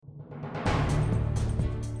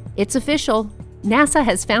It's official. NASA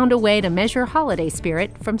has found a way to measure holiday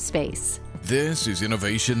spirit from space. This is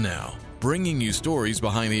Innovation Now, bringing you stories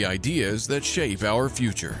behind the ideas that shape our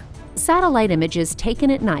future. Satellite images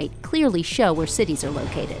taken at night clearly show where cities are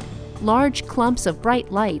located. Large clumps of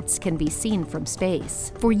bright lights can be seen from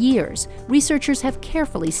space. For years, researchers have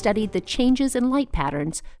carefully studied the changes in light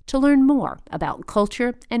patterns to learn more about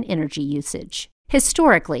culture and energy usage.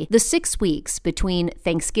 Historically, the 6 weeks between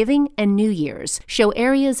Thanksgiving and New Year's show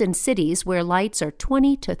areas in cities where lights are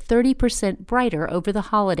 20 to 30% brighter over the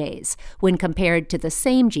holidays when compared to the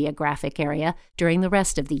same geographic area during the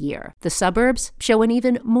rest of the year. The suburbs show an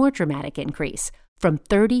even more dramatic increase, from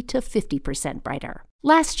 30 to 50% brighter.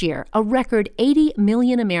 Last year, a record 80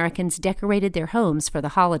 million Americans decorated their homes for the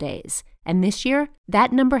holidays, and this year,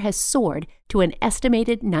 that number has soared to an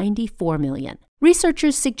estimated 94 million.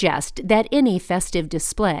 Researchers suggest that any festive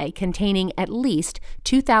display containing at least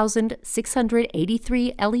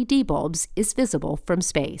 2,683 LED bulbs is visible from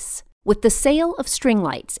space. With the sale of string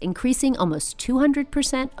lights increasing almost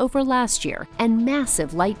 200% over last year and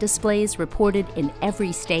massive light displays reported in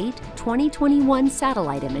every state, 2021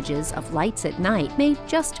 satellite images of lights at night may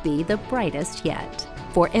just be the brightest yet.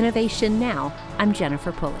 For Innovation Now, I'm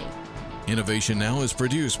Jennifer Pulley. Innovation Now is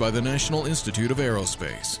produced by the National Institute of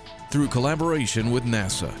Aerospace through collaboration with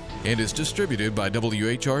NASA and is distributed by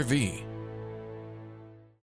WHRV.